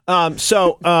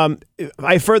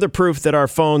I further proof that our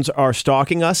phones are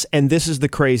stalking us, and this is the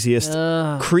craziest,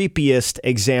 creepiest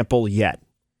example yet.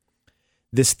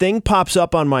 This thing pops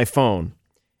up on my phone,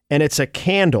 and it's a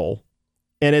candle,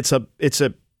 and it's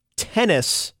a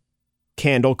tennis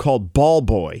candle called Ball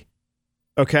Boy.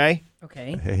 Okay?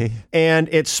 Okay. Hey. And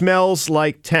it smells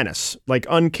like tennis, like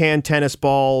uncanned tennis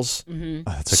balls,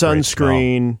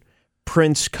 sunscreen,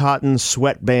 Prince cotton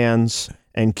sweatbands,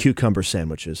 and cucumber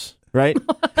sandwiches. Right?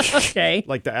 Okay.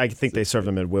 Like I think they serve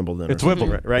them at Wimbledon. It's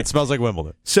Wimbledon, right? It smells like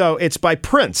Wimbledon. So it's by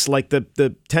Prince, like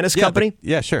the tennis company.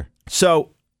 Yeah, sure. So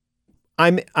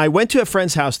I went to a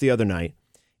friend's house the other night,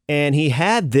 and he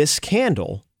had this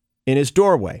candle in his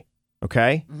doorway.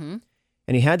 Okay. Mm-hmm.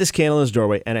 And he had this candle in his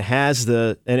doorway, and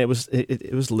it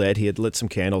was lit. He had lit some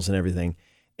candles and everything,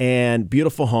 and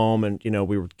beautiful home. And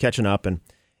we were catching up,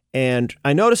 and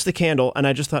I noticed the candle, and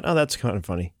I just thought, oh, that's kind of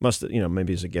funny. Must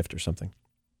maybe it's a gift or something.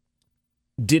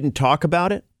 Didn't talk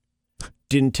about it.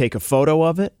 Didn't take a photo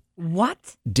of it.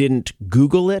 What? Didn't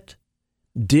Google it.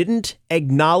 Didn't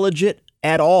acknowledge it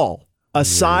at all,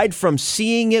 aside from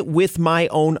seeing it with my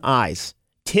own eyes.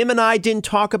 Tim and I didn't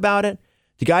talk about it.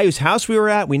 The guy whose house we were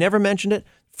at, we never mentioned it.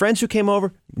 Friends who came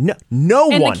over, no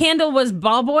one. And the candle was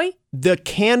Ball Boy? The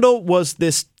candle was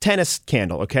this tennis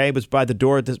candle, okay? It was by the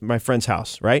door at my friend's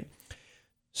house, right?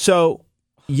 So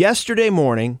yesterday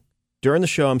morning, during the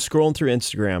show, I'm scrolling through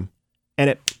Instagram, and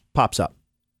it pops up.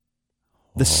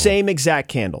 The same exact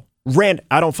candle.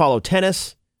 I don't follow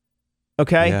tennis,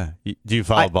 okay? Yeah. Do you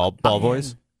follow ball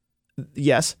boys?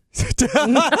 Yes.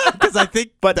 Because I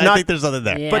think there's something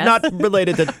there. Yes. But not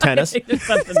related to tennis. There's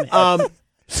something there.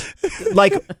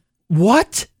 Like,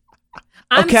 what?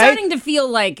 I'm okay. starting to feel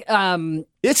like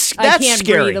That's I can't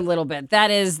scary. breathe a little bit.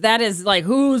 That is like,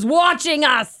 who's watching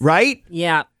us? Right?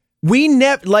 Yeah. We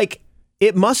never,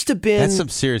 it must have been. That's some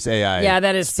serious AI. Yeah,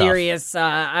 that is stuff. serious.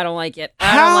 I don't like it.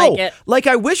 How? I don't like it. Like,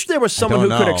 I wish there was someone who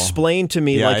don't could know. explain to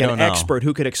me, Yeah, like I an don't know. expert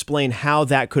who could explain how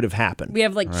that could have happened. We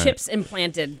have chips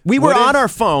implanted. We were What on if- our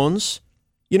phones.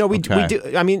 We Okay.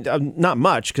 do. I mean, not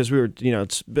much because we were,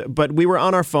 but we were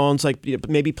on our phones, like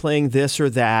maybe playing this or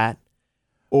that,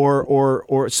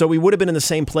 or so we would have been in the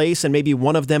same place, and maybe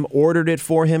one of them ordered it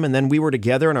for him, and then we were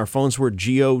together, and our phones were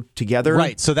geo together.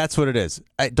 Right. So that's what it is.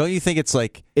 Don't you think it's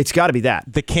like It's got to be that.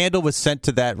 the candle was sent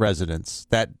to that residence,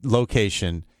 that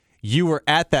location. You were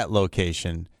at that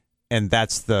location, and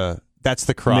that's the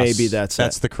cross. Maybe that's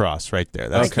the cross right there. I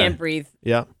That's can't breathe.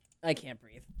 Yeah. I can't breathe.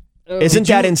 Isn't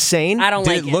that insane? I don't Did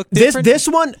like it it. look different? This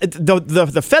one,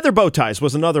 the feather bow ties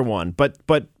was another one, but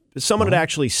someone had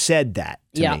actually said that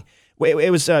to Yeah. me.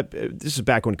 It was this is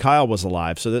back when Kyle was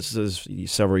alive, so this is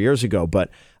several years ago. But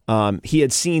he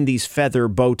had seen these feather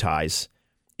bow ties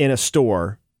in a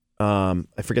store. I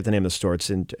forget the name of the store.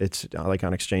 It's like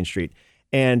on Exchange Street,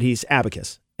 and he's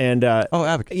Abacus. And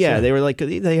Abacus. yeah, they were like,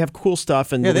 they have cool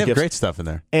stuff and Yeah, they have gifts. great stuff in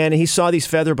there. And he saw these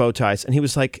feather bow ties, and he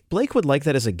was like, Blake would like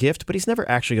that as a gift, but he's never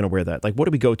actually going to wear that. Like, what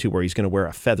do we go to where he's going to wear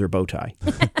a feather bow tie?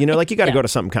 You got to go to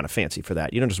something kind of fancy for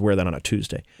that. You don't just wear that on a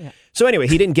Tuesday. Yeah. So anyway,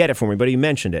 he didn't get it for me, but he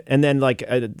mentioned it. And then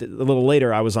a little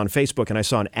later, I was on Facebook, and I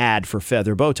saw an ad for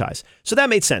feather bow ties. So that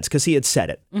made sense because he had said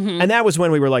it. Mm-hmm. And that was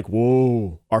when we were like,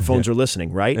 whoa, our phones are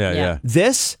listening, right? Yeah.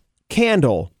 This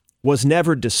candle was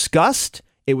never discussed.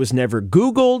 It was never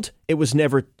Googled. It was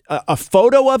never, a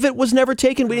photo of it was never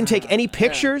taken. We didn't take any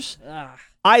pictures.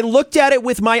 I looked at it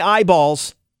with my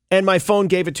eyeballs, and my phone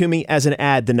gave it to me as an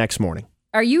ad the next morning.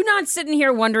 Are you not sitting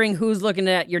here wondering who's looking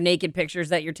at your naked pictures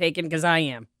that you're taking? Because I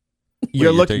am.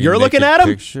 You're taking looking naked at them?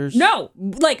 pictures? No,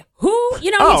 like who?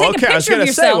 You take Oh, a okay. picture I was going of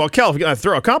to say, yourself. well, Kel, you're going to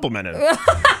throw a compliment in it.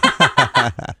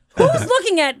 Who's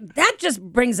looking at that? Just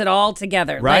brings it all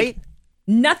together, Right? Like,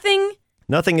 nothing.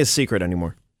 Nothing is secret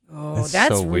anymore. Oh, That's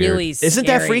that's so weird. really scary. Isn't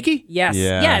that freaky? Yes.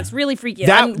 Yeah. Yeah, it's really freaky.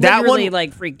 That- I'm that literally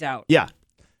one- freaked out. Yeah.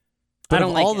 But I don't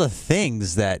of like all it. the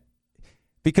things that,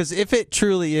 because if it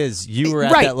truly is, you were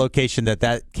at Right. that location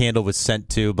that candle was sent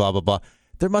to, blah, blah, blah.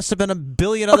 There must have been a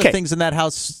billion other Okay. things in that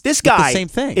house. This with guy the same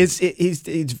thing.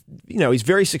 he's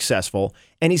very successful,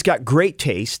 and he's got great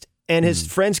taste, and his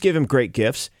friends give him great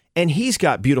gifts, and he's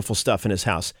got beautiful stuff in his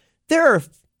house. There are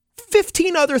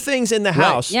 15 other things in the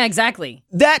house Yeah, exactly.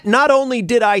 that not only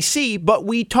did I see, but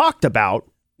we talked about.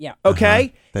 Yeah.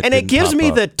 Okay, That and it didn't gives pop me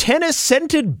up. the tennis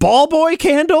scented ball boy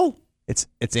candle.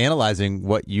 It's analyzing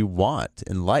what you want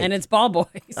in life. And it's ball boys.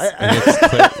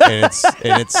 and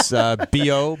it's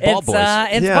BO ball It's, boys.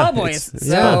 it's Yeah, ball boys. It's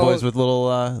So ball boys with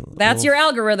little. that's your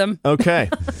algorithm. Okay,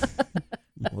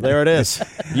 well there it is.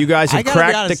 You guys I have gotta be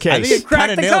cracked honest, the I think case. it Cracked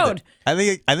kinda the nailed code.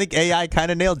 it. I think AI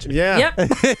kind of nailed you. Yeah. Yep.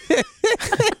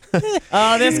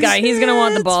 Oh, this guy, he's going to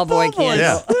want the ball boy candle.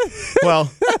 Yeah.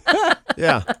 Well,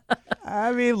 yeah.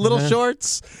 I mean, little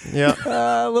shorts.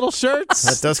 Yeah. Little shirts.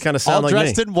 That does kind of sound all like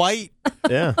dressed me. in white.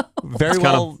 Yeah. Very It's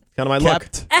well kind of my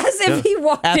kept. As if he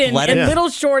walked Athletic. in little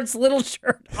shorts, little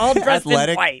shirt, all dressed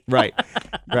Athletic. in white. Right.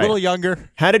 A little younger.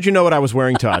 How did you know what I was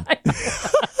wearing, Todd?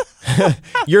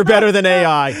 You're better than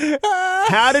AI.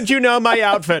 How did you know my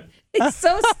outfit? It's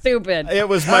so stupid. It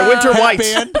was my winter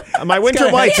whites. Headband. My winter Got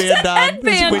a whites. headband on.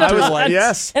 headband Winter on. I was, whites.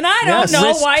 yes. And I don't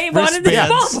know why he wanted this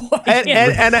wristbands. ball boy.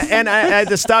 And I had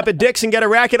to stop at Dick's and get a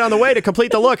racket on the way to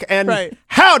complete the look. And Right.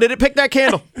 how did it pick that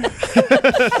candle?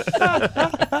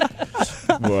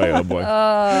 Boy, oh boy.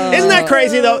 Isn't that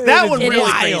crazy, though? That one It really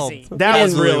is wild. crazy. That It one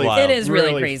is really really, wild. It is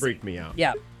really crazy. freaked me out.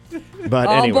 Yeah. But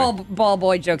All anyway. ball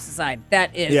boy jokes aside,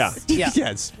 that is. Yeah.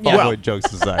 Yes. Yeah. Well,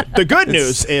 jokes aside. The good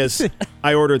news is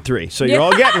I ordered 3, so you're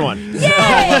all getting one.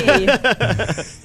 Yay!